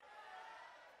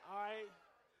All right.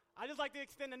 I just like to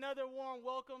extend another warm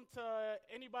welcome to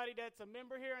anybody that's a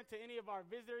member here and to any of our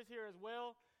visitors here as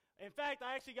well. In fact,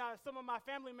 I actually got some of my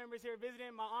family members here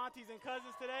visiting, my aunties and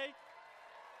cousins today.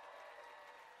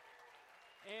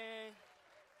 And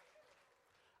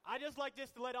I just like to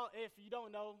let out, if you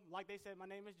don't know, like they said, my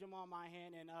name is Jamal,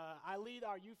 Myhand, and I lead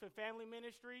our youth and family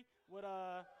ministry with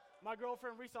my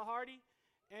girlfriend, Risa Hardy.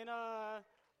 And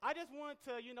I just want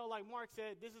to, like Mark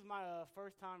said, this is my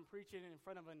first time preaching in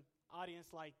front of an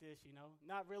audience like this,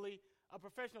 Not really a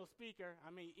professional speaker,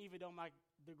 even though my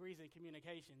degree's in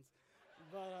communications.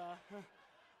 But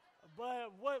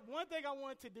one thing I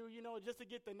want to do, just to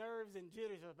get the nerves and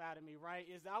jitters up out of me, right,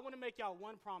 is I want to make y'all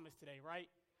one promise today, right?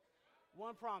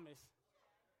 One promise.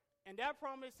 And that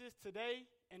promise is today,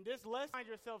 in this lesson, find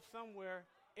yourself somewhere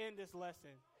in this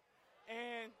lesson.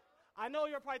 And I know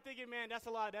you're probably thinking, man, that's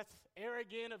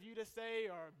arrogant of you to say,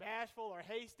 or bashful or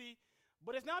hasty.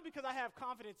 But it's not because I have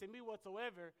confidence in me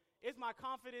whatsoever. It's my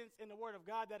confidence in the Word of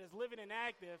God that is living and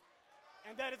active,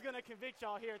 and that is going to convict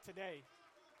y'all here today.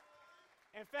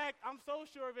 In fact, I'm so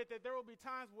sure of it that there will be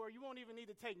times where you won't even need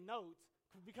to take notes,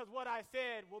 because what I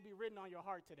said will be written on your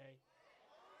heart today.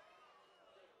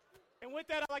 And with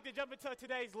that, I'd like to jump into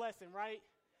today's lesson, right?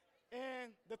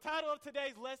 And the title of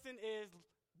today's lesson is,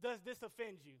 Does This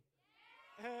Offend You?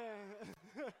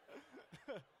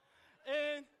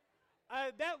 And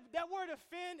that word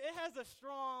offend, it has a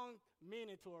strong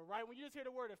meaning to it, right? When you just hear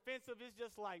the word offensive, it's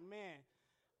just like, man,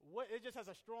 it just has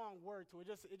a strong word to it.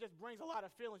 It just brings a lot of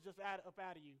feelings just up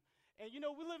out of you. And,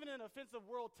 we live in an offensive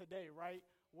world today, right,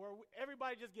 where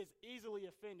everybody just gets easily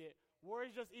offended, where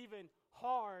it's just even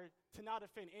hard to not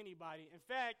offend anybody. In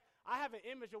fact, I have an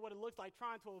image of what it looks like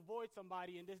trying to avoid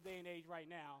somebody in this day and age right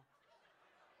now.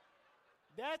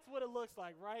 That's what it looks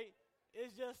like, right?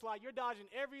 It's just like you're dodging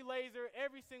every laser,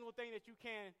 every single thing that you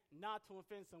can not to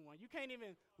offend someone. You can't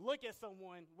even look at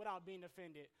someone without being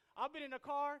offended. I've been in a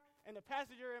car, and the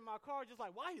passenger in my car just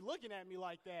like, why are you looking at me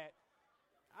like that?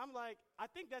 I'm like, I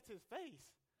think that's his face.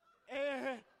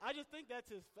 And I just think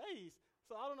that's his face.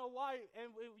 So I don't know why.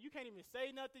 And you can't even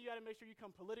say nothing. You got to make sure you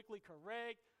come politically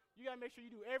correct. You got to make sure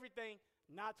you do everything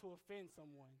not to offend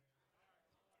someone.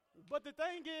 But the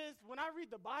thing is, when I read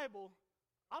the Bible,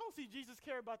 I don't see Jesus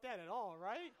care about that at all,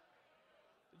 right?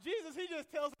 Jesus, he just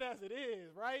tells it as it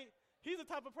is, right? He's the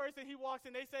type of person, he walks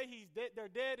in, they say they're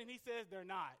dead, and he says they're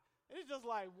not. And it's just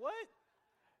like, what?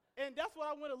 And that's what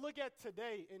I want to look at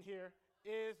today in here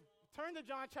is turn to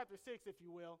John chapter 6, if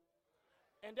you will.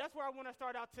 And that's where I want to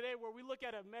start out today, where we look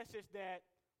at a message that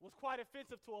was quite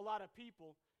offensive to a lot of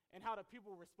people and how the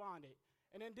people responded.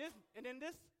 And in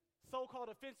this so-called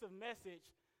offensive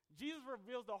message, Jesus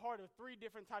reveals the heart of three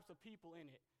different types of people in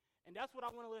it. And that's what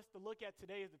I want us to look at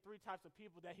today is the three types of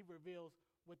people that he reveals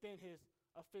within his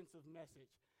offensive message.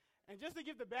 And just to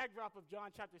give the backdrop of John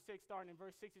chapter 6, starting in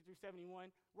verse 60 through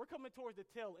 71, we're coming towards the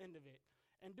tail end of it.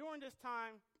 And during this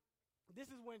time, this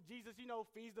is when Jesus,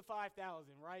 feeds the 5,000,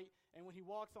 right? And when he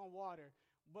walks on water.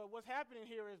 But what's happening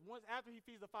here is once after he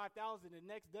feeds the 5,000, the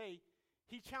next day,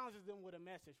 he challenges them with a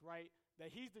message, right?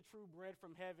 That he's the true bread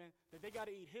from heaven, that they got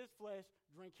to eat his flesh,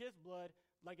 drink his blood.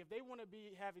 Like if they want to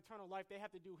have eternal life, they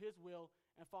have to do his will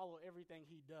and follow everything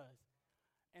he does.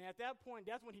 And at that point,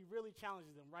 that's when he really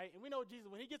challenges them, right? And we know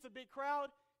Jesus, when he gets a big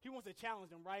crowd, he wants to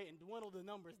challenge them, right, and dwindle the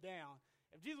numbers down.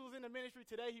 If Jesus was in the ministry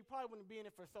today, he probably wouldn't be in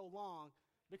it for so long,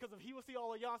 because if he would see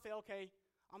all of y'all and say, okay,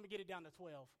 I'm going to get it down to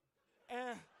 12.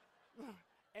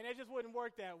 And it just wouldn't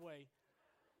work that way.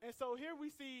 And so here we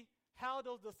see how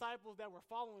those disciples that were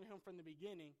following him from the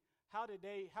beginning, how did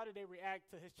they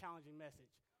react to his challenging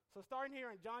message? So starting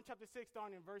here in John chapter 6,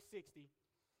 starting in verse 60,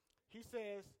 he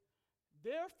says,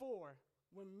 therefore,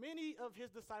 when many of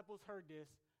his disciples heard this,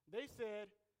 they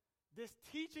said, this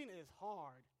teaching is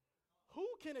hard. Who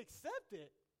can accept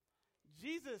it?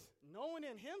 Jesus, knowing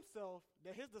in himself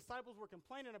that his disciples were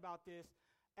complaining about this,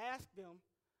 asked them,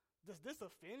 does this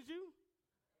offend you?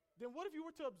 Then what if you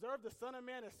were to observe the Son of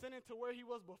Man ascending to where he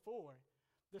was before?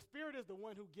 The Spirit is the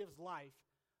one who gives life.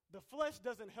 The flesh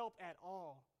doesn't help at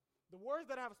all. The words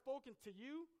that I have spoken to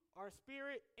you are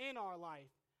spirit and are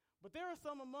life. But there are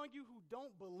some among you who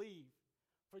don't believe.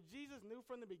 For Jesus knew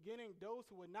from the beginning those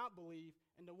who would not believe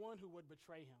and the one who would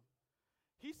betray him.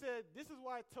 He said, this is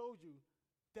why I told you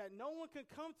that no one can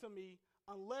come to me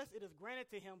unless it is granted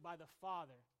to him by the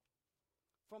Father.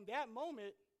 From that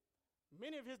moment,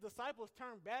 many of his disciples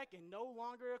turned back and no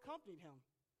longer accompanied him.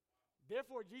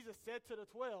 Therefore, Jesus said to the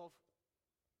 12,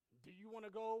 do you want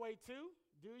to go away too?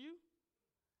 Do you?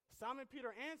 Simon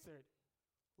Peter answered,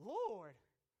 Lord,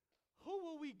 who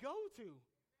will we go to?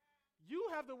 You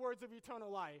have the words of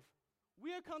eternal life.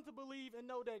 We have come to believe and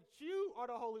know that you are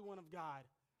the Holy One of God.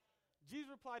 Jesus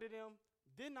replied to them,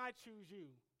 didn't I choose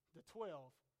you, the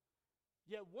 12?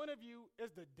 Yet one of you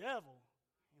is the devil.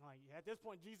 Like, at this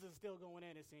point, Jesus is still going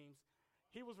in, it seems.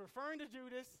 He was referring to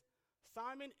Judas,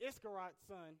 Simon Iscariot's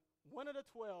son, one of the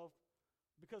 12,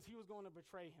 because he was going to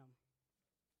betray him.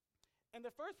 And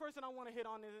the first person I want to hit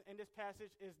on in this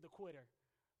passage is the quitter,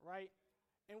 right?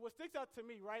 And what sticks out to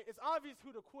me, right, it's obvious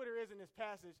who the quitter is in this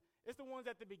passage. It's the ones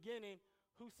at the beginning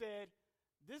who said,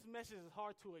 this message is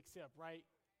hard to accept, right?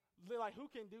 Like, who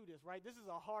can do this, right? This is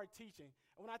a hard teaching.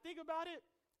 And when I think about it,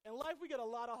 in life we get a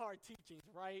lot of hard teachings,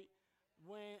 right?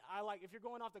 If you're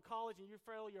going off to college and you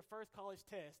fail your first college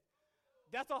test,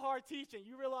 that's a hard teaching.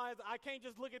 You realize I can't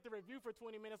just look at the review for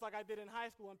 20 minutes like I did in high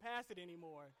school and pass it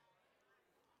anymore.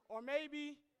 Or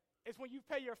maybe it's when you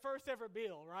pay your first ever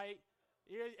bill, right?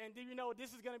 And do you know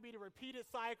this is going to be the repeated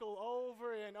cycle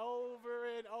over and over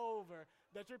and over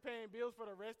that you're paying bills for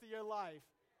the rest of your life,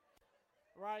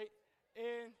 right?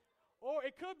 Or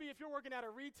it could be if you're working at a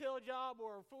retail job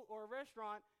or a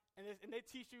restaurant and they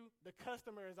teach you the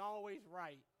customer is always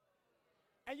right.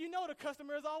 And you know the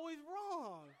customer is always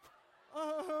wrong.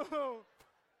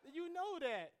 You know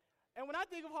that. And when I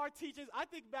think of hard teachings, I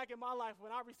think back in my life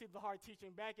when I received the hard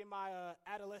teaching back in my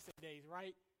adolescent days,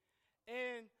 right?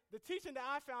 And the teaching that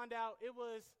I found out, it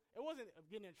wasn't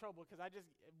getting in trouble because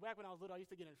back when I was little, I used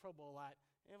to get in trouble a lot.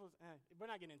 We're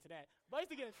not getting into that. But I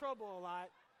used to get in trouble a lot.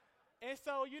 And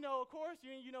so, of course,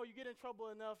 you get in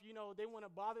trouble enough, they want to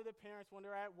bother the parents when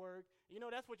they're at work.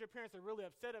 That's what your parents are really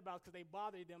upset about because they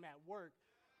bothered them at work.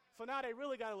 So now they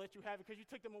really got to let you have it because you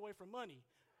took them away from money.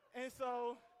 And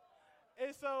so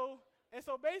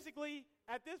basically,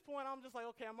 at this point, I'm just like,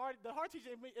 okay, the hard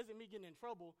teaching isn't me getting in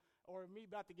trouble or me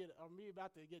about to get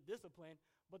disciplined.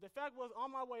 But the fact was,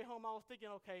 on my way home, I was thinking,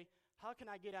 okay, how can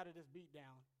I get out of this beat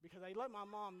down? Because I let my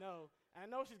mom know, and I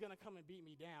know she's going to come and beat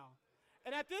me down.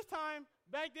 And at this time,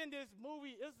 back then, this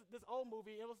old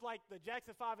movie, it was like the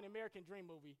Jackson 5 and American Dream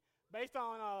movie, based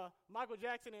on Michael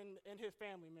Jackson and his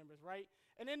family members, right?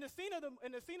 And in the scene of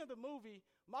the movie,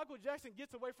 Michael Jackson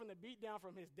gets away from the beatdown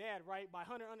from his dad, right, by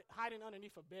hiding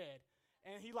underneath a bed.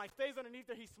 And he stays underneath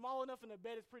there. He's small enough, and the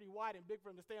bed is pretty wide and big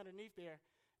for him to stay underneath there,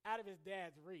 out of his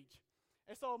dad's reach.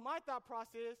 And so my thought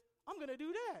process is, I'm gonna do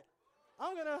that.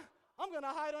 I'm gonna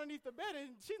hide underneath the bed,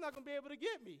 and she's not gonna be able to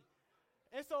get me.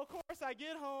 And so, of course, I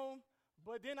get home,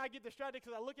 but then I get distracted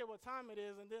because I look at what time it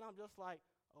is, and then I'm just like,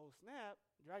 oh, snap,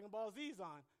 Dragon Ball Z's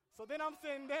on. So then I'm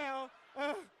sitting down.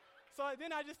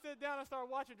 Then I just sit down and start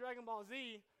watching Dragon Ball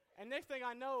Z, and next thing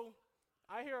I know,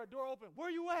 I hear a door open. Where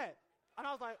you at? And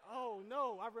I was like, oh,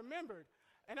 no, I remembered.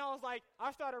 And I was like,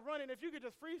 I started running. If you could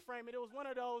just freeze frame it, it was one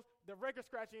of those, the record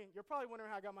scratching. You're probably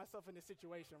wondering how I got myself in this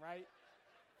situation, right?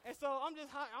 And so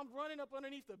I'm running up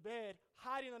underneath the bed,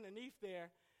 hiding underneath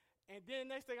there. And then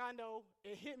next thing I know,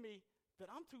 it hit me that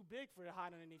I'm too big to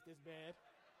hide underneath this bed.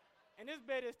 And this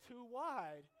bed is too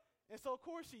wide. And so, of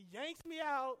course, she yanks me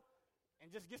out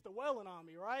and just gets to wailing on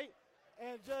me, right?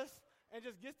 And just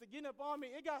gets to getting up on me.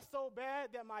 It got so bad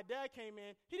that my dad came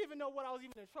in. He didn't even know what I was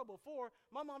even in trouble for.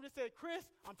 My mom just said, Chris,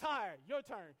 I'm tired. Your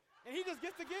turn. And he just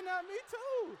gets to getting at me,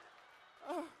 too.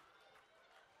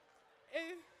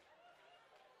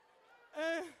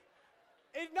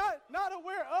 And not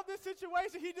aware of the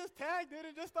situation, he just tagged it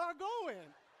and just started going.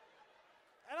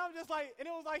 And I'm just like, and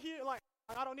it was like,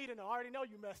 I don't need to know. I already know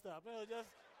you messed up. It was just,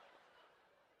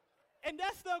 and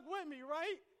that stuck with me,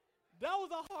 right? That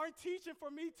was a hard teaching for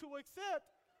me to accept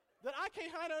that I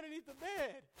can't hide underneath the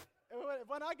bed. And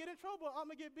when I get in trouble, I'm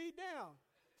going to get beat down.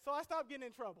 So I stopped getting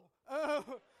in trouble.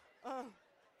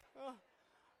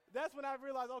 That's when I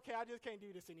realized, okay, I just can't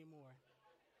do this anymore.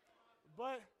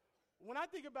 But when I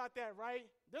think about that, right,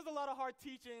 there's a lot of hard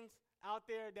teachings out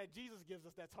there that Jesus gives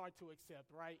us that's hard to accept,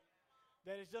 right?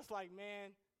 That it's just like,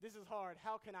 man, this is hard.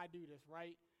 How can I do this,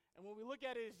 right? And when we look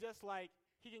at it, it's just like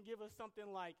he can give us something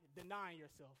like denying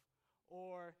yourself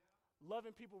or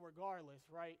loving people regardless,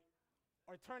 right?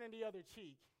 Or turning the other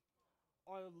cheek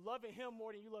or loving him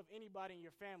more than you love anybody in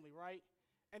your family, right?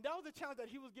 And that was the challenge that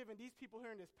he was giving these people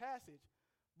here in this passage.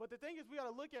 But the thing is, we got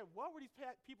to look at why were these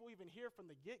people even here from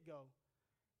the get-go?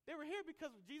 They were here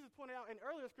because Jesus pointed out in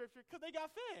earlier scripture, because they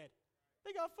got fed. They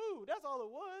got food. That's all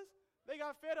it was. They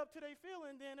got fed up to their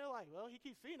feeling, then they're like, well, he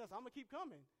keeps feeding us. I'm going to keep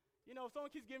coming. If someone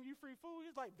keeps giving you free food,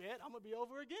 it's like, bet, I'm going to be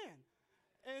over again.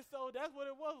 And so that's what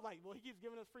it was like. Well, he keeps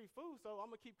giving us free food, so I'm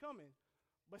going to keep coming.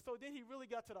 But so then he really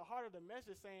got to the heart of the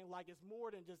message saying, like, it's more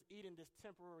than just eating this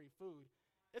temporary food.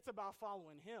 It's about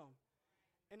following him.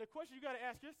 And the question you got to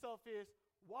ask yourself is,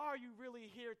 why are you really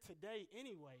here today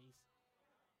anyways?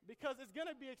 Because it's going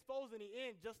to be exposed in the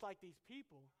end just like these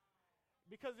people.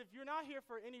 Because if you're not here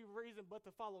for any reason but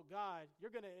to follow God,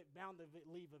 you're going to bound to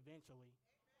leave eventually.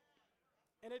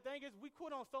 And the thing is, we quit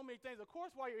on so many things. Of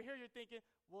course, while you're here, you're thinking,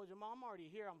 well, Jamal, I'm already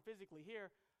here. I'm physically here.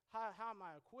 How am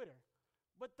I a quitter?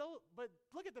 But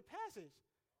look at the passage.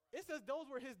 It says those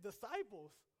were his disciples.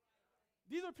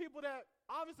 These are people that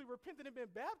obviously repented and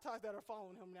been baptized that are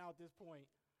following him now at this point.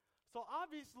 So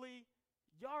obviously,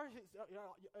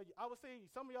 I would say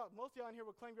some of y'all, most of y'all in here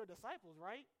would claim you're disciples,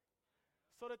 right?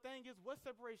 So the thing is, what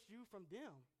separates you from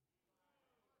them?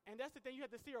 And that's the thing you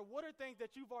have to see, or what are things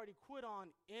that you've already quit on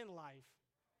in life?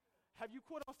 Have you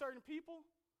quit on certain people?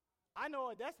 I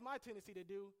know that's my tendency to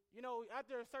do. You know,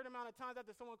 after a certain amount of times,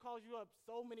 after someone calls you up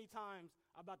so many times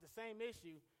about the same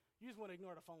issue, you just want to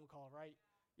ignore the phone call, right?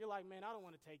 You're like, man, I don't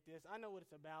want to take this. I know what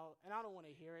it's about, and I don't want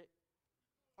to hear it.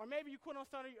 Or maybe you quit on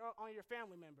your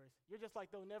family members. You're just like,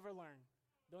 they'll never learn.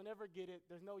 They'll never get it.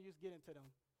 There's no use getting to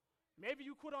them. Maybe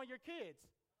you quit on your kids.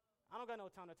 I don't got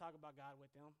no time to talk about God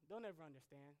with them. They'll never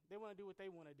understand. They want to do what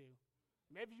they want to do.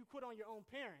 Maybe you quit on your own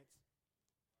parents.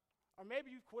 Or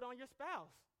maybe you quit on your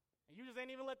spouse, and you just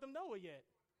ain't even let them know it yet.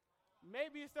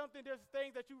 Maybe it's something, there's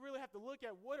things that you really have to look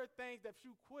at. What are things that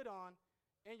you quit on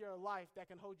in your life that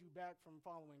can hold you back from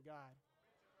following God?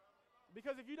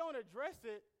 Because if you don't address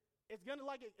it, it's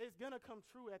gonna come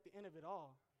true at the end of it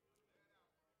all.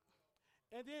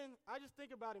 And then I just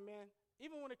think about it, man.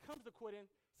 Even when it comes to quitting,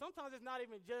 sometimes it's not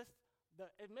even just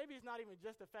maybe it's not even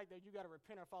just the fact that you got to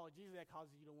repent or follow Jesus that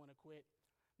causes you to want to quit.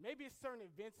 Maybe it's certain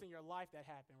events in your life that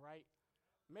happen, right?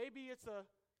 Maybe it's a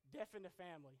death in the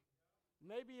family.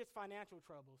 Maybe it's financial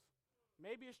troubles.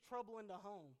 Maybe it's trouble in the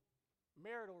home,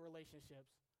 marital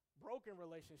relationships, broken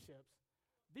relationships.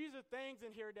 These are things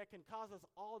in here that can cause us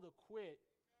all to quit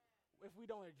if we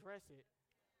don't address it.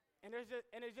 And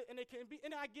it can be,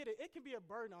 and I get it, it can be a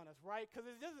burden on us, right? Because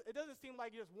it doesn't seem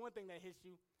like just one thing that hits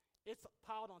you. It's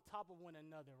piled on top of one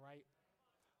another, right?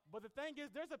 But the thing is,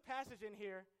 there's a passage in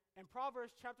here in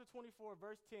Proverbs chapter 24,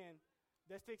 verse 10,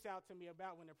 that sticks out to me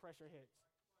about when the pressure hits.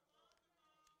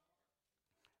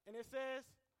 And it says,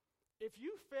 if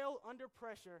you fail under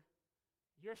pressure,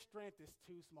 your strength is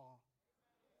too small.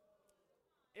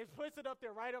 It puts it up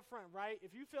there right up front, right?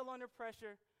 If you fail under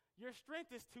pressure, your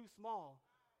strength is too small.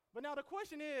 But now the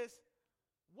question is,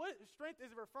 what strength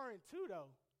is it referring to,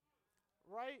 though?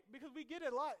 Right? Because we get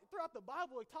it a lot. Throughout the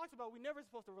Bible, it talks about we're never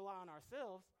supposed to rely on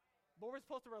ourselves, but we're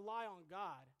supposed to rely on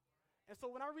God. And so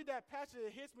when I read that passage,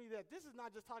 it hits me that this is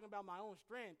not just talking about my own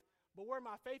strength, but where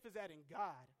my faith is at in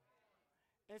God.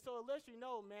 And so it lets you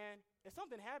know, man, if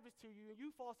something happens to you and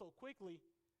you fall so quickly,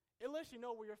 it lets you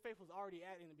know where your faith was already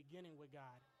at in the beginning with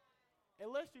God. It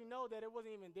lets you know that it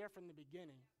wasn't even there from the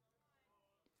beginning.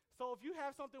 So if you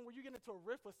have something where you get into a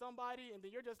rift with somebody and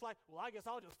then you're just like, well, I guess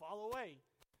I'll just fall away.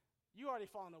 You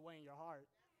already fallen away in your heart.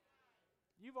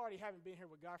 You've already haven't been here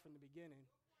with God from the beginning.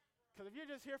 Because if you're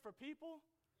just here for people,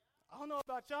 I don't know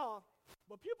about y'all,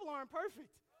 but people aren't perfect.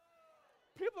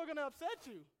 People are going to upset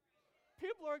you.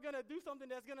 People are going to do something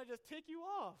that's going to just tick you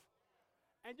off.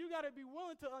 And you got to be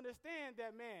willing to understand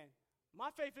that, man, my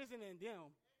faith isn't in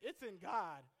them. It's in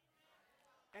God.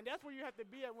 And that's where you have to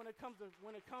be at when it comes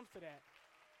to that.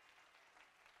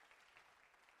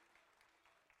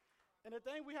 And the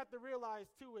thing we have to realize,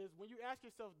 too, is when you ask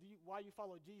yourself why you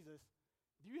follow Jesus,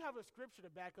 do you have a scripture to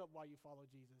back up why you follow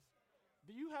Jesus?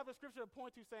 Do you have a scripture to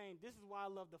point to saying, this is why I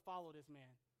love to follow this man?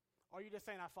 Or are you just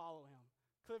saying I follow him?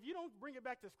 Because if you don't bring it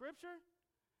back to scripture,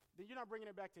 then you're not bringing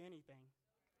it back to anything.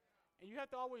 And you have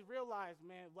to always realize,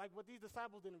 man, like what these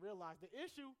disciples didn't realize, the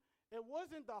issue, it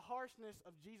wasn't the harshness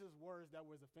of Jesus' words that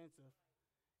was offensive.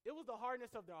 It was the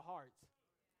hardness of their hearts.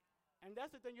 And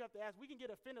that's the thing you have to ask. We can get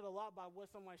offended a lot by what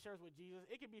someone shares with Jesus.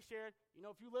 It can be shared,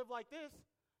 if you live like this,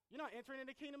 you're not entering in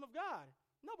the kingdom of God.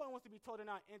 Nobody wants to be told they're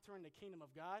not entering the kingdom of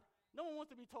God. No one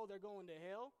wants to be told they're going to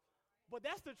hell. But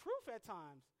that's the truth at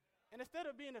times. And instead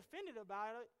of being offended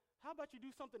about it, how about you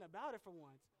do something about it for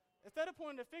once? Instead of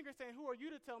pointing the finger saying, who are you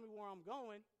to tell me where I'm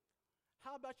going?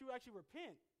 How about you actually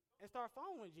repent and start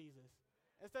following Jesus?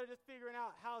 Instead of just figuring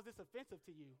out how is this offensive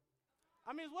to you?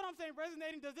 I mean, is what I'm saying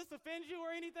resonating? Does this offend you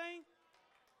or anything?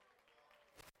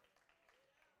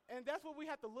 And that's what we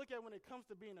have to look at when it comes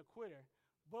to being a quitter.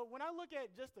 But when I look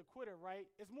at just a quitter, right,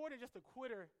 it's more than just a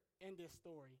quitter in this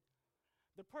story.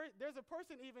 There's a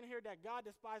person even here that God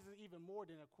despises even more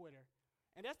than a quitter.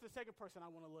 And that's the second person I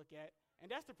want to look at,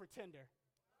 and that's the pretender.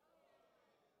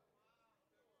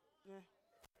 Yeah.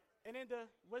 And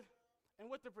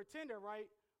with the pretender, right,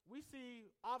 we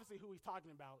see obviously who he's talking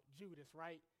about, Judas,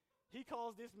 right? He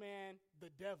calls this man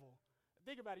the devil.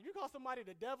 Think about it. You call somebody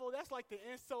the devil, that's like the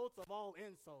insults of all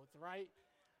insults, right?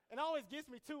 And it always gets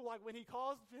me, too, like when he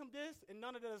calls him this, and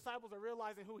none of the disciples are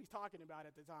realizing who he's talking about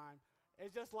at the time.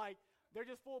 It's just like they're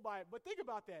just fooled by it. But think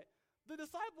about that. The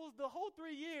disciples, the whole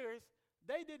 3 years,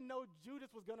 they didn't know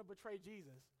Judas was going to betray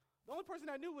Jesus. The only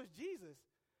person that knew was Jesus.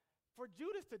 For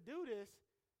Judas to do this,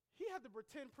 he had to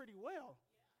pretend pretty well.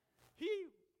 He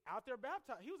was out there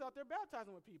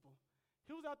baptizing with people.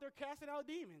 He was out there casting out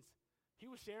demons. He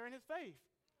was sharing his faith.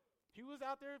 He was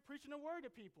out there preaching the word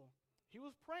to people. He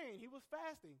was praying. He was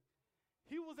fasting.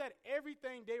 He was at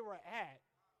everything they were at.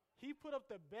 He put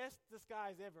up the best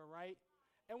disguise ever, right?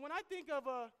 And when I think of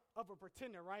a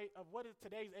pretender, right, of what is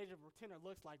today's age of pretender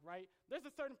looks like, right, there's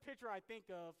a certain picture I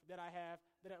think of that I have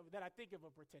that I think of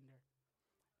a pretender.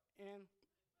 And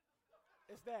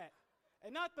it's that.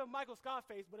 And not the Michael Scott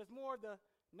face, but it's more the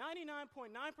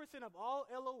 99.9% of all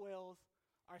LOLs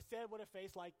are said with a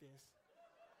face like this.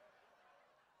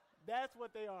 That's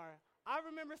what they are. I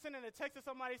remember sending a text to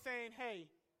somebody saying, hey,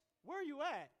 where are you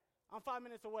at? I'm 5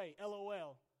 minutes away,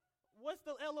 LOL. What's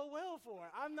the LOL for?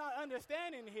 I'm not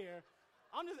understanding here.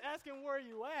 I'm just asking where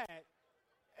you at.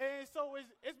 And so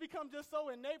it's become just so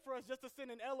innate for us just to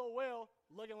send an LOL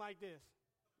looking like this,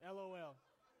 LOL.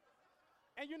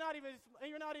 And you're not even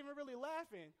really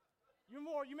laughing. You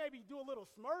maybe do a little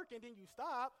smirk and then you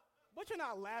stop, but you're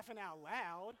not laughing out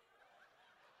loud.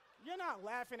 You're not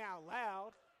laughing out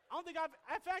loud.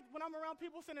 In fact, when I'm around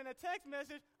people sending a text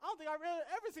message, I don't think I've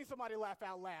ever seen somebody laugh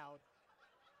out loud.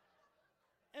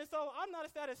 And so I'm not a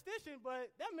statistician, but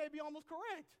that may be almost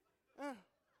correct.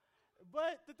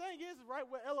 But the thing is, right,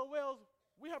 with LOLs,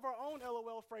 we have our own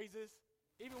LOL phrases,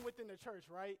 even within the church,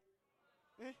 right?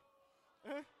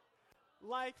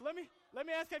 Like, let me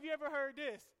ask, have you ever heard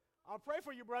this? I'll pray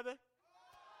for you, brother.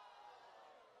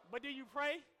 But do you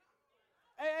pray?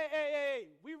 Hey,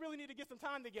 we really need to get some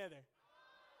time together.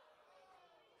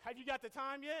 Have you got the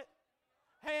time yet?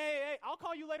 Hey, I'll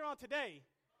call you later on today.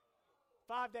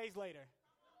 5 days later.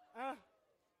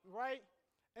 Right?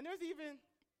 And even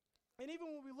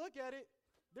when we look at it,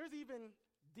 there's even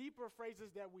deeper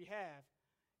phrases that we have.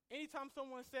 Anytime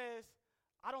someone says,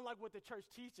 I don't like what the church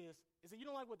teaches, is it you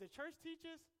don't like what the church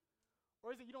teaches?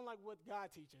 Or is it you don't like what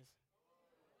God teaches?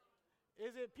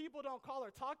 Is it people don't call or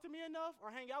talk to me enough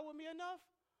or hang out with me enough?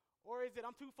 Or is it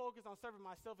I'm too focused on serving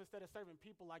myself instead of serving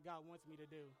people like God wants me to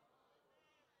do?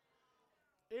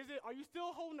 Are you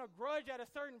still holding a grudge at a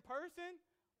certain person?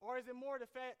 Or is it more the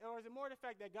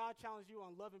fact that God challenged you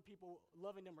on loving people,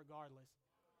 loving them regardless?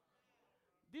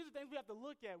 These are things we have to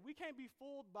look at. We can't be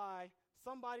fooled by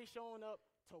somebody showing up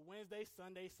to Wednesday,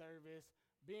 Sunday service,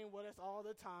 being with us all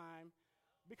the time.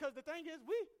 Because the thing is,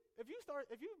 if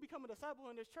you become a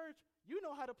disciple in this church, you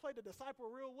know how to play the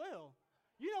disciple real well.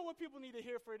 You know what people need to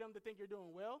hear for them to think you're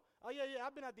doing well. Oh, yeah,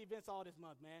 I've been at the events all this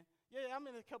month, man. Yeah, I'm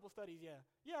in a couple studies, yeah.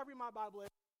 Yeah, I read my Bible every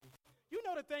day. You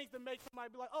know the things that make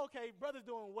somebody be like, okay, brother's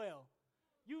doing well.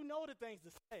 You know the things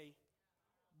to say.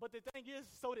 But the thing is,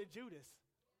 so did Judas.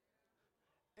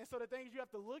 And so the things you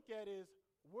have to look at is,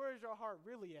 where is your heart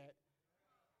really at?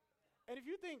 And if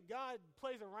you think God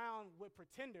plays around with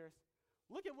pretenders,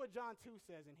 look at what John 2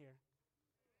 says in here.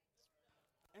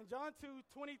 In John 2,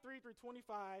 23 through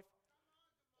 25,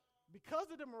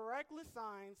 because of the miraculous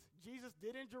signs Jesus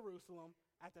did in Jerusalem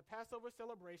at the Passover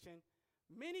celebration,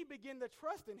 many began to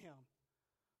trust in him.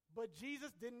 But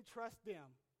Jesus didn't trust them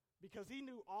because he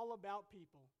knew all about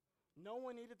people. No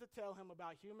one needed to tell him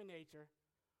about human nature,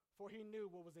 for he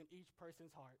knew what was in each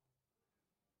person's heart.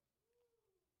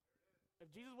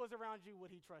 If Jesus was around you,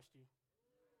 would he trust you?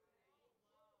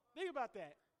 Think about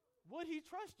that. Would he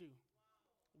trust you?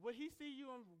 Would he see you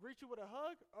and greet you with a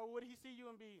hug, or would he see you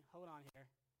and be, hold on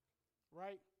here?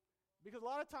 Right? Because a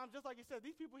lot of times, just like he said,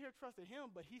 these people here trusted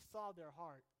him, but he saw their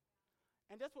heart.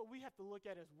 And that's what we have to look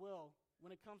at as well when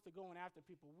it comes to going after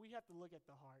people. We have to look at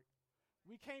the heart.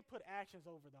 We can't put actions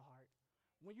over the heart.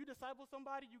 When you disciple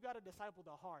somebody, you got to disciple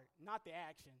the heart, not the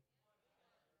action.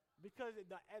 Because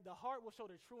the heart will show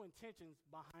the true intentions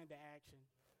behind the action.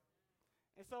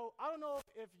 And so I don't know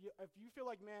if you feel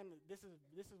like, man, this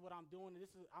is what I'm doing,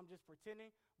 I'm just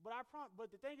pretending.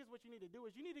 But the thing is, what you need to do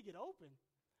is you need to get open.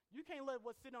 You can't let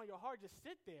what's sitting on your heart just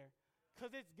sit there,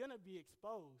 because it's going to be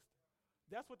exposed.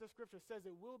 That's what the scripture says.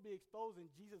 It will be exposed, and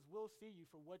Jesus will see you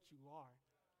for what you are.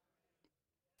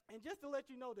 And just to let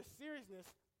you know the seriousness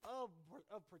of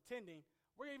pretending,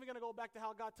 we're even going to go back to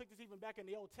how God took this even back in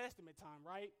the Old Testament time,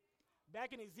 right?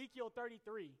 Back in Ezekiel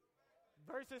 33,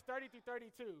 verses 30 through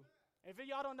 32. If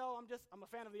y'all don't know, I'm a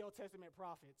fan of the Old Testament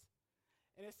prophets.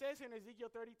 And it says here in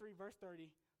Ezekiel 33, verse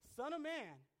 30, Son of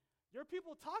man, your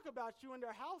people talk about you in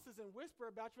their houses and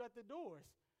whisper about you at the doors.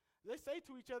 They say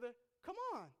to each other, come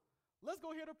on, let's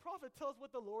go hear the prophet tell us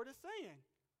what the Lord is saying.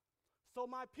 So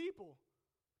my people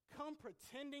come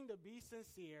pretending to be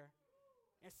sincere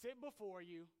and sit before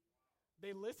you.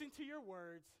 They listen to your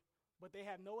words, but they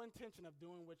have no intention of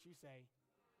doing what you say.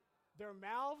 Their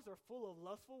mouths are full of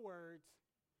lustful words,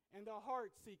 and their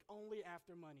hearts seek only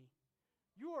after money.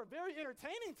 You are very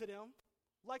entertaining to them,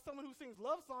 like someone who sings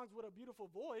love songs with a beautiful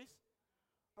voice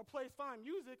or plays fine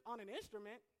music on an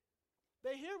instrument.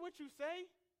 They hear what you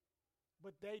say,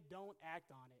 but they don't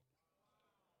act on it.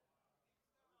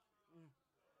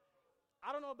 I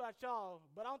don't know about y'all,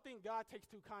 but I don't think God takes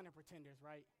too kind of pretenders,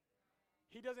 right?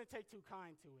 He doesn't take too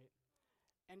kind to it.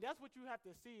 And that's what you have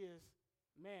to see is,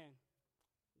 man,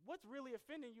 what's really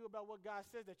offending you about what God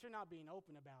says that you're not being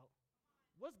open about?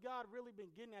 What's God really been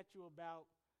getting at you about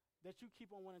that you keep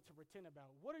on wanting to pretend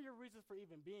about? What are your reasons for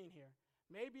even being here?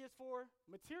 Maybe it's for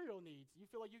material needs. You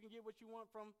feel like you can get what you want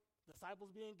from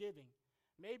disciples being giving.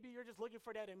 Maybe you're just looking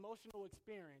for that emotional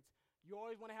experience. You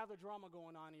always want to have the drama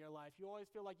going on in your life. You always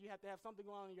feel like you have to have something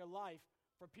going on in your life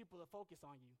for people to focus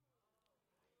on you.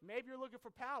 Maybe you're looking for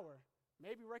power,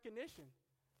 maybe recognition,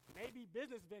 maybe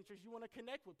business ventures. You want to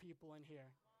connect with people in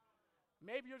here.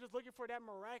 Maybe you're just looking for that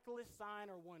miraculous sign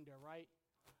or wonder, right?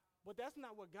 But that's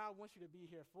not what God wants you to be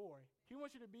here for. He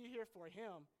wants you to be here for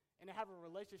him and to have a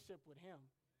relationship with him.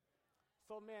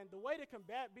 So, man, the way to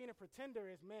combat being a pretender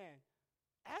is, man,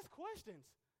 ask questions.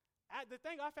 The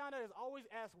thing I found out is always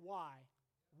ask why.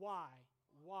 Why?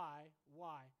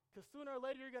 Because sooner or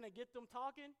later you're going to get them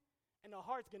talking and the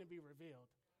heart's going to be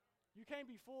revealed. You can't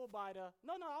be fooled by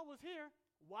no, I was here.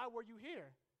 Why were you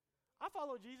here? I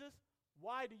follow Jesus.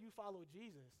 Why do you follow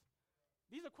Jesus?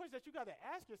 These are questions that you got to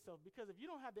ask yourself, because if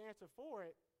you don't have the answer for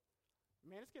it,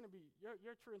 man, it's going to be,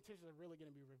 your true intentions are really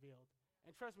going to be revealed.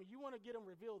 And trust me, you want to get them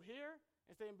revealed here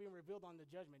instead of being revealed on the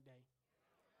judgment day.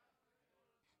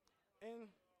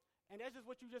 And that's just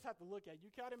what you just have to look at. You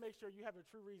got to make sure you have a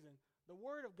true reason. The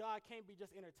word of God can't be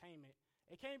just entertainment.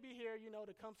 It can't be here,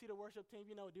 to come see the worship team,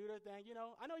 do their thing.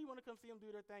 I know you want to come see them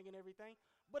do their thing and everything,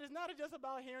 but it's not just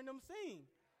about hearing them sing.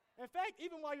 In fact,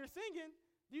 even while you're singing,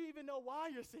 do you even know why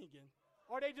you're singing?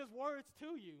 Are they just words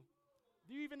to you?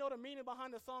 Do you even know the meaning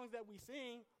behind the songs that we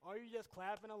sing, or are you just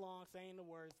clapping along, saying the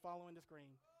words, following the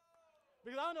screen?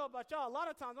 Because I don't know about y'all, a lot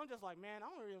of times I'm just like, man,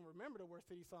 I don't even remember the words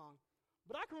to these songs.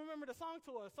 But I can remember the song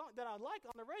to a song that I like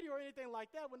on the radio or anything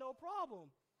like that with no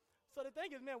problem. So the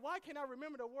thing is, man, why can't I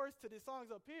remember the words to these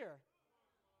songs up here?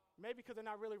 Maybe because they're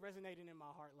not really resonating in my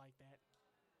heart like that.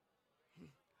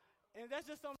 And that's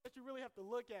just something that you really have to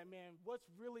look at, man. What's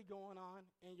really going on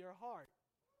in your heart?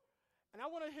 And I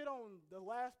want to hit on the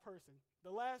last person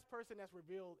that's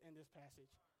revealed in this passage.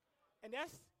 And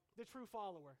that's the true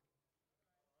follower.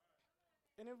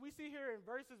 And then we see here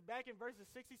back in verses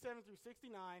 67 through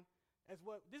 69,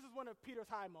 this is one of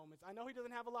Peter's high moments. I know he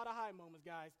doesn't have a lot of high moments,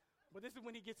 guys, but this is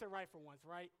when he gets it right for once,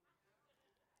 right?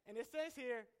 And it says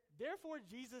here, therefore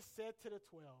Jesus said to the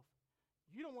 12,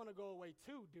 you don't want to go away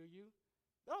too, do you?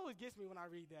 That always gets me when I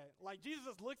read that. Like Jesus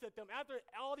just looks at them. After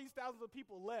all these thousands of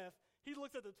people left, he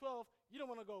looks at the 12, you don't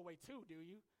want to go away too, do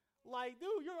you? Like,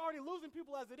 dude, you're already losing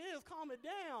people as it is. Calm it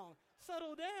down.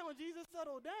 Settle down, Jesus,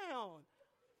 settle down.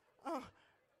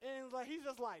 And like he's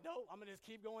just like, no, I'm going to just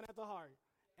keep going at the heart.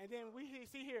 And then we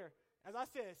see here, as I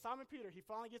said, Simon Peter, he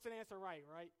finally gets an answer right?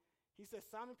 He says,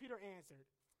 Simon Peter answered,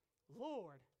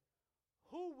 Lord,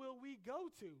 who will we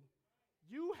go to?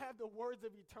 You have the words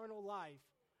of eternal life.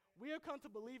 We have come to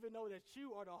believe and know that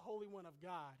you are the Holy One of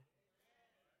God.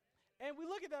 And we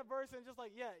look at that verse and just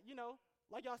like, yeah,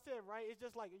 like y'all said, right? It's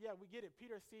just like, yeah, we get it.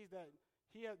 Peter sees that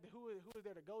who is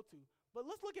there to go to. But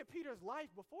let's look at Peter's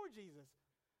life before Jesus.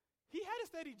 He had a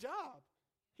steady job.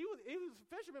 He was a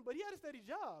fisherman, but he had a steady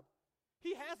job.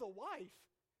 He has a wife.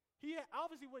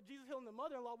 Obviously, with Jesus healing the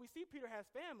mother-in-law, we see Peter has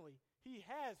family. He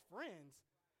has friends.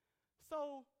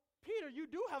 So, Peter, you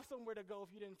do have somewhere to go if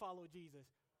you didn't follow Jesus.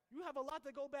 You have a lot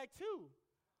to go back to.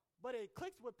 But it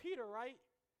clicks with Peter, right?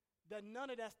 That none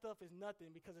of that stuff is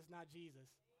nothing because it's not Jesus.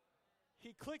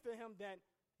 He clicked to him that,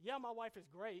 yeah, my wife is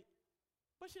great,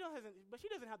 but she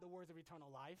doesn't have the words of eternal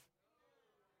life.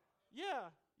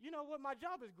 Yeah, you know what? My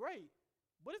job is great,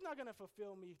 but it's not going to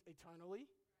fulfill me eternally.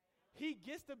 He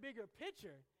gets the bigger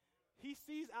picture. He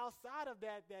sees outside of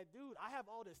that, dude, I have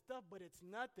all this stuff, but it's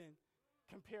nothing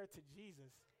compared to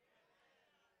Jesus.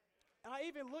 And I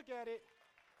even look at it.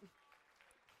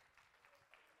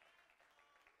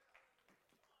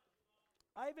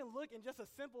 I even look in just a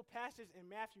simple passage in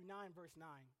Matthew 9, verse 9.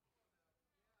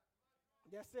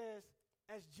 That says,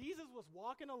 as Jesus was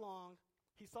walking along,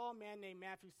 he saw a man named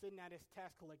Matthew sitting at his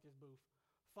tax collector's booth.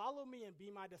 Follow me and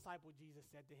be my disciple, Jesus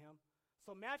said to him.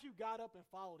 So Matthew got up and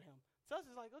followed him. So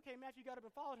it's like, okay, Matthew got up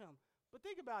and followed him. But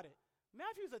think about it.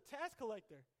 Matthew's a tax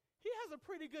collector. He has a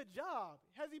pretty good job.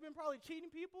 Has he been probably cheating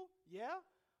people? Yeah.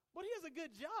 But he has a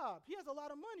good job. He has a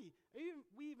lot of money.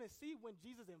 We even see when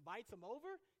Jesus invites him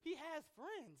over, he has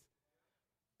friends.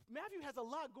 Matthew has a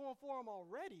lot going for him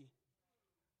already.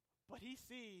 But he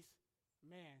sees,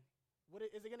 man,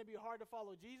 is it going to be hard to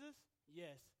follow Jesus?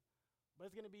 Yes.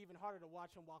 But it's going to be even harder to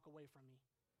watch him walk away from me.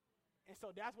 And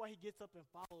so that's why he gets up and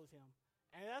follows him.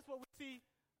 And that's what we see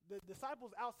the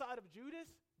disciples outside of Judas,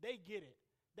 they get it.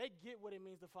 They get what it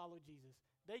means to follow Jesus.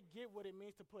 They get what it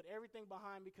means to put everything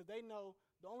behind because they know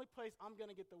the only place I'm going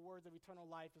to get the words of eternal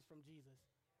life is from Jesus.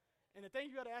 And the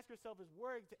thing you got to ask yourself is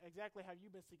where exactly have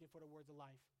you been seeking for the words of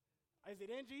life? Is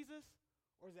it in Jesus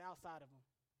or is it outside of him?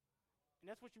 And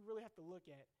that's what you really have to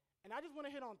look at. And I just want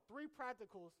to hit on 3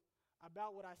 practicals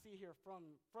about what I see here from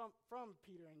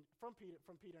Peter and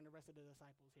the rest of the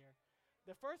disciples here.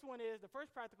 The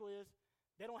first practical is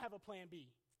they don't have a plan B.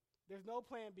 There's no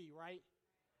plan B, right?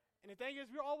 And the thing is,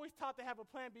 we're always taught to have a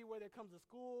plan B whether it comes to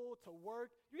school, to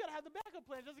work. You got to have the backup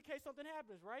plan just in case something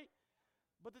happens, right?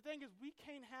 But the thing is, we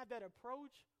can't have that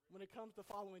approach when it comes to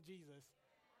following Jesus.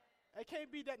 It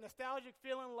can't be that nostalgic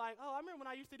feeling like, oh, I remember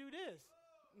when I used to do this.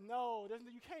 No,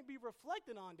 you can't be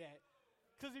reflecting on that.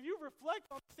 Because if you reflect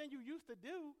on the thing you used to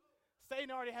do, Satan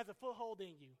already has a foothold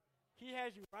in you. He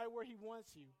has you right where he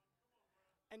wants you.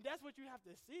 And that's what you have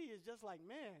to see is just like,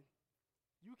 man,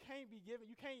 you can't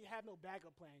have no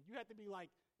backup plan. You have to be like,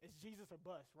 it's Jesus or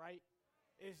bust, right?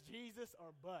 It's Jesus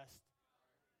or bust.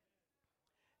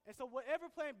 And so whatever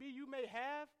plan B you may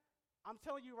have, I'm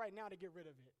telling you right now to get rid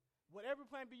of it. Whatever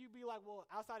plan B you be like, well,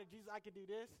 outside of Jesus, I can do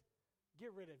this,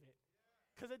 get rid of it.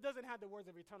 Because it doesn't have the words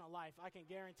of eternal life. I can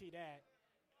guarantee that.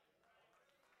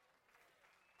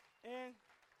 And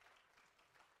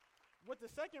what the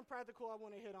second practical I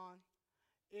want to hit on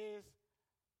is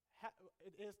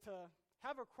to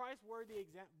have a Christ-worthy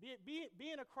example,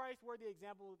 being a Christ-worthy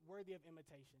example worthy of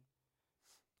imitation.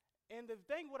 And the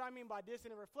thing, what I mean by this,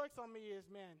 and it reflects on me is,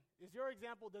 man, is your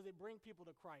example, does it bring people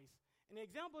to Christ? And the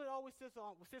example that always sits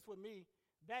with me,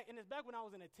 it's back when I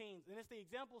was in the teens, and it's the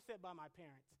example set by my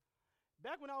parents.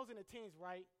 Back when I was in the teens,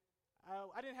 right,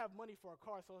 I didn't have money for a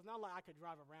car, so it's not like I could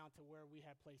drive around to where we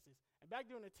had places. And back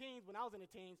during the teens, when I was in the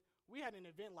teens, we had an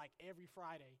event like every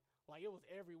Friday. Like it was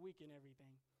every week and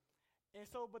everything. And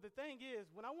so, but the thing is,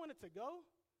 when I wanted to go,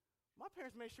 my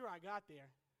parents made sure I got there.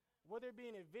 Whether it be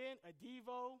an event, a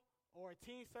Devo, or a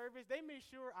teen service, they made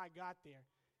sure I got there.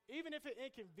 Even if it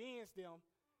inconvenienced them,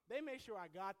 they made sure I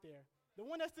got there. The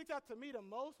one that sticks out to me the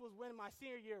most was when my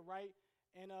senior year, right?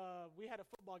 And we had a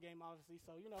football game, obviously.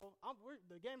 So,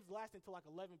 the game's lasting until like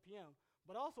 11 p.m.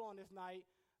 But also on this night,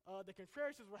 the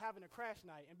Contrerians were having a crash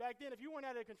night. And back then, if you weren't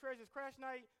at a Contrerians crash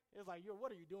night, it was like,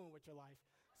 what are you doing with your life?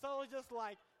 So it's just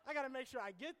like, I got to make sure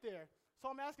I get there. So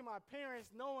I'm asking my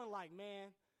parents, knowing like,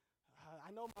 man,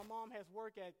 I know my mom has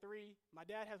work at 3. My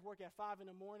dad has work at 5 in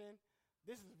the morning.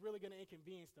 This is really going to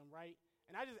inconvenience them, right?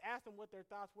 And I just asked them what their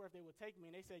thoughts were if they would take me,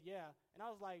 and they said, yeah. And I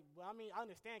was like, well, I mean, I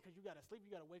understand because you got to sleep.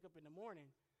 You got to wake up in the morning.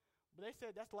 But they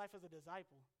said that's life as a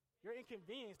disciple. You're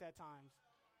inconvenienced at times.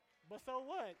 But so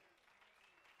what?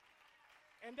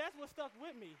 And that's what stuck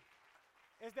with me.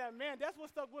 Is that, man, that's what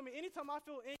stuck with me. Anytime I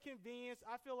feel inconvenienced,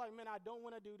 I feel like, man, I don't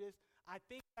want to do this, I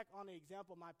think back on the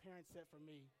example my parents set for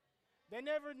me.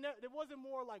 It wasn't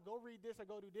more like go read this or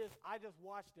go do this. I just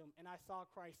watched them, and I saw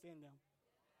Christ in them.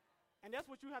 And that's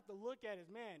what you have to look at is,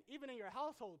 man, even in your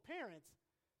household, parents,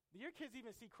 do your kids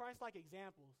even see Christ-like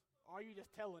examples? Or are you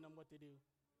just telling them what to do?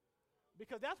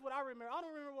 Because that's what I remember. I don't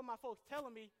remember what my folks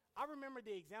telling me. I remember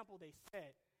the example they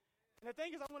set. And the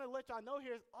thing is, I want to let y'all know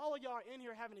here is all of y'all in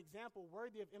here have an example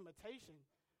worthy of imitation.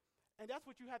 And that's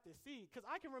what you have to see. Because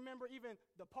I can remember even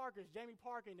the Parkers, Jamie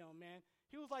Parker, man.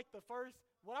 He was like the first,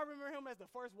 I remember him as the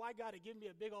first white guy to give me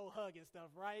a big old hug and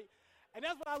stuff, right? And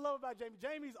that's what I love about Jamie.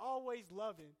 Jamie's always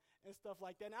loving and stuff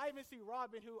like that. And I even see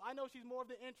Robin, who I know she's more of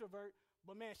the introvert,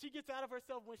 but man, she gets out of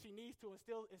herself when she needs to and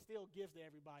still gives to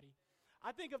everybody.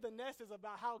 I think of the Nesses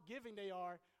about how giving they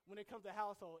are when it comes to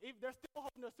household. They're still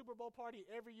holding a Super Bowl party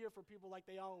every year for people like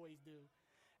they always do.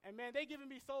 And man, they giving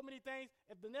me so many things.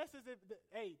 If the Nesses, the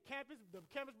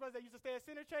campus brothers that used to stay at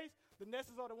Center Chase, the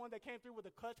Nesses are the ones that came through with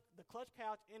the clutch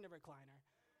couch and the recliner.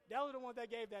 That was the ones that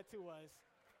gave that to us.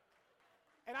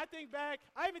 And I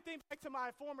even think back to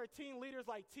my former team leaders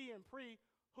like T and Pre,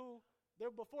 who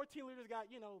before team leaders got,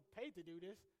 paid to do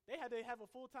this, they had to have a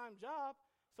full-time job,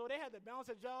 so they had to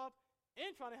balance a job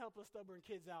and trying to help us stubborn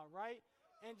kids out, right?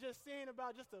 And just seeing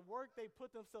about just the work they put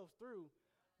themselves through.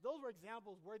 Those were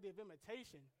examples worthy of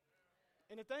imitation.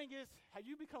 And the thing is, have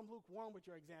you become lukewarm with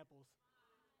your examples?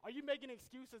 Are you making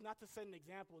excuses not to set an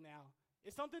example now?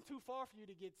 Is something too far for you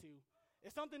to get to?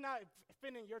 Is something not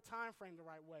fitting your time frame the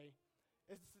right way?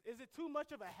 Is it too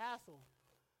much of a hassle?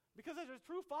 Because as a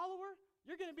true follower,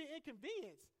 you're going to be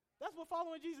inconvenienced. That's what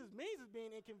following Jesus means, is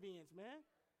being inconvenienced, man.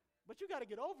 But you got to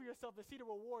get over yourself and see the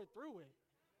reward through it.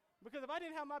 Because if I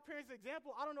didn't have my parents'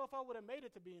 example, I don't know if I would have made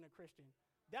it to being a Christian.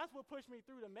 That's what pushed me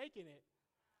through to making it.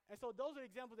 And so those are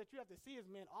examples that you have to see as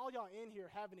men. All y'all in here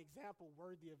have an example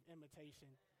worthy of imitation.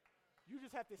 You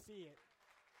just have to see it.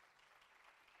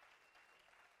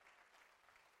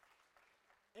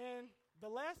 And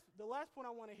the last point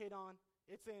I want to hit on,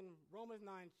 it's in Romans 9,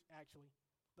 actually.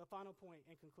 The final point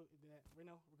and conclude that we're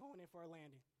going in for a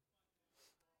landing.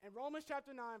 In Romans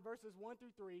chapter 9, verses 1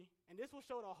 through 3, and this will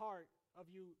show the heart of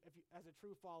you, as a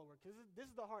true follower, because this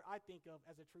is the heart I think of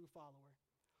as a true follower.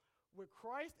 With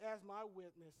Christ as my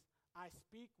witness, I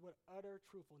speak with utter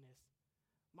truthfulness.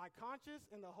 My conscience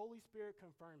and the Holy Spirit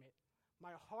confirm it.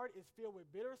 My heart is filled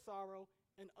with bitter sorrow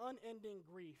and unending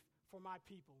grief for my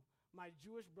people, my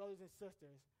Jewish brothers and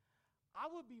sisters.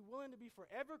 I would be willing to be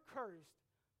forever cursed,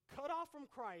 cut off from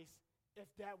Christ,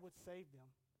 if that would save them.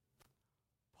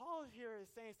 Paul here is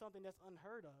saying something that's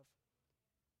unheard of.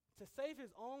 To save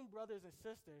his own brothers and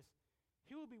sisters,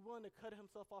 he would be willing to cut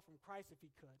himself off from Christ if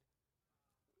he could.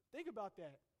 Think about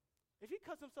that. If he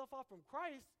cuts himself off from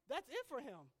Christ, that's it for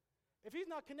him. If he's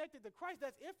not connected to Christ,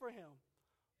 that's it for him.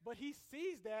 But he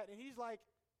sees that, and he's like,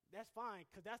 that's fine,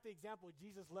 because that's the example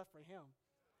Jesus left for him.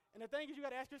 And the thing is, you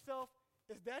got to ask yourself,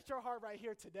 is that your heart right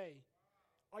here today?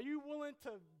 Are you willing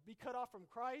to be cut off from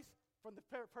Christ, from the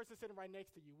person sitting right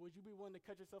next to you? Would you be willing to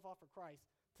cut yourself off for Christ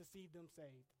to see them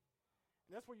saved?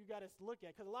 And that's where you got to look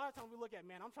at. Because a lot of times we look at,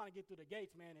 man, I'm trying to get through the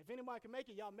gates, man. If anybody can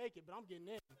make it, y'all make it, but I'm getting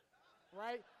in,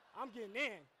 right? I'm getting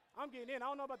in. I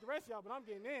don't know about the rest of y'all, but I'm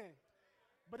getting in.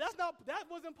 But that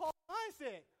wasn't Paul's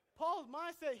mindset. Paul's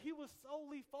mindset, he was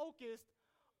solely focused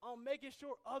on making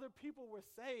sure other people were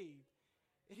saved.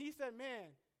 And he said,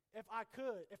 man, if I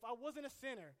could, if I wasn't a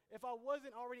sinner, if I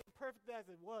wasn't already perfect as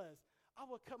it was, I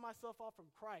would cut myself off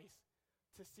from Christ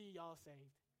to see y'all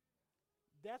saved.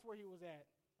 That's where he was at.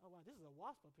 Oh, wow, this is a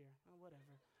wasp up here. Oh,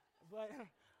 whatever. But,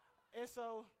 and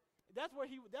so that's what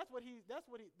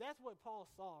Paul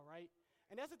saw, right?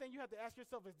 And that's the thing you have to ask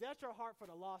yourself, is that your heart for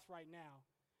the lost right now?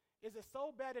 Is it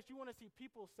so bad that you want to see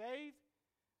people saved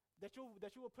that you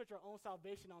will put your own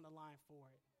salvation on the line for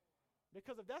it?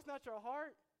 Because if that's not your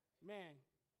heart, man,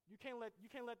 you can't let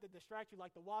that distract you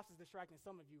like the wasp is distracting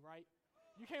some of you, right?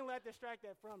 You can't let distract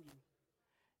that from you.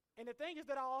 And the thing is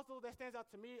that stands out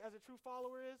to me as a true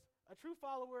follower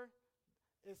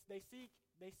is they seek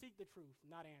the truth,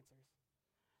 not answers.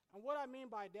 And what I mean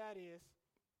by that is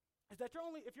that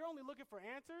if you're only looking for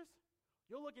answers,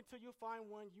 you'll look until you find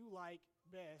one you like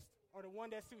best or the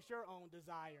one that suits your own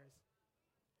desires.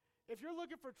 If you're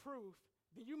looking for truth,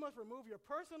 then you must remove your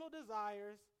personal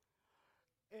desires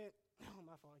and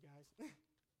my fault, guys.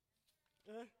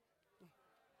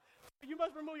 You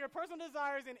must remove your personal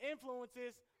desires and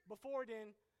influences before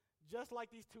then, just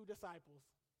like these two disciples.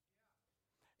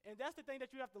 And that's the thing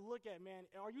that you have to look at, man.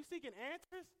 Are you seeking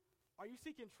answers? Are you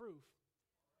seeking truth?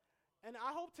 And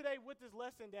I hope today with this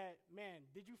lesson that, man,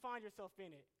 did you find yourself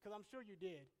in it? Because I'm sure you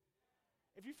did.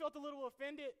 If you felt a little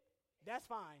offended, that's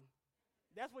fine.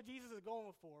 That's what Jesus is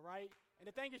going for, right? And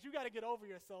the thing is, you got to get over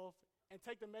yourself and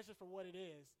take the message for what it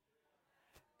is.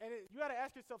 And you got to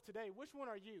ask yourself today, which one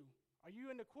are you? Are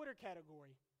you in the quitter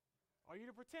category? Are you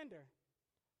the pretender?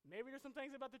 Maybe there's some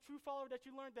things about the true follower that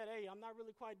you learned that, hey, I'm not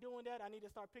really quite doing that. I need to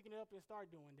start picking it up and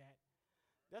start doing that.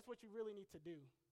 That's what you really need to do.